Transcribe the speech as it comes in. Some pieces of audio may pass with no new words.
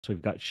So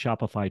we've got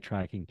Shopify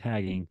tracking,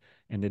 tagging,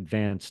 and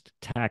advanced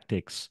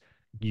tactics,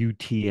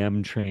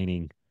 UTM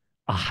training,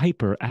 a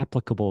hyper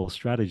applicable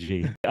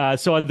strategy.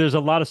 So there's a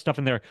lot of stuff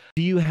in there.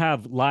 Do you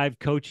have live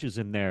coaches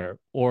in there,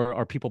 or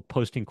are people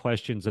posting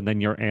questions and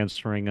then you're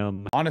answering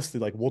them? Honestly,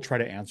 like we'll try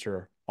to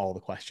answer all the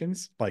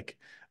questions, like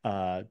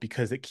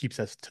because it keeps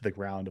us to the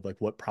ground of like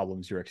what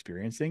problems you're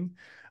experiencing.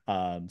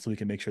 So we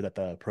can make sure that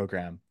the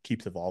program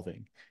keeps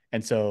evolving.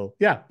 And so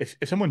yeah, if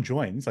someone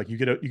joins, like you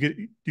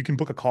can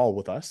book a call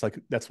with us. Like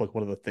that's like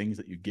one of the things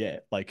that you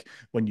get. Like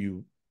when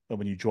you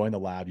join the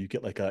lab, you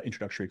get like an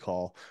introductory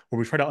call where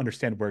we try to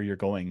understand where you're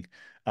going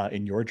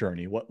in your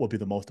journey, what will be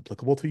the most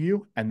applicable to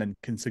you, and then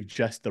can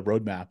suggest the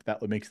roadmap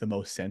that would make the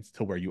most sense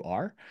to where you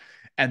are.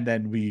 And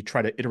then we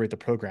try to iterate the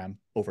program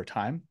over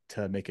time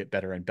to make it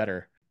better and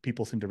better.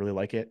 People seem to really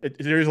like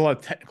There's a lot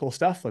of technical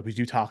stuff. Like we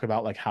do talk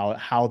about like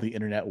how the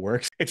internet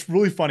works. It's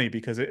really funny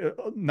because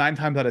 9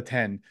 times out of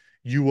 10,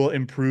 you will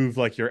improve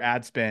like your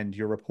ad spend,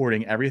 your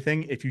reporting,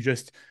 everything if you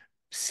just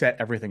set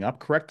everything up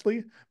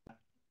correctly.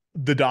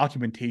 The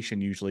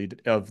documentation usually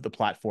of the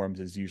platforms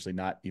is usually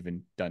not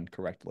even done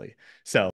correctly. So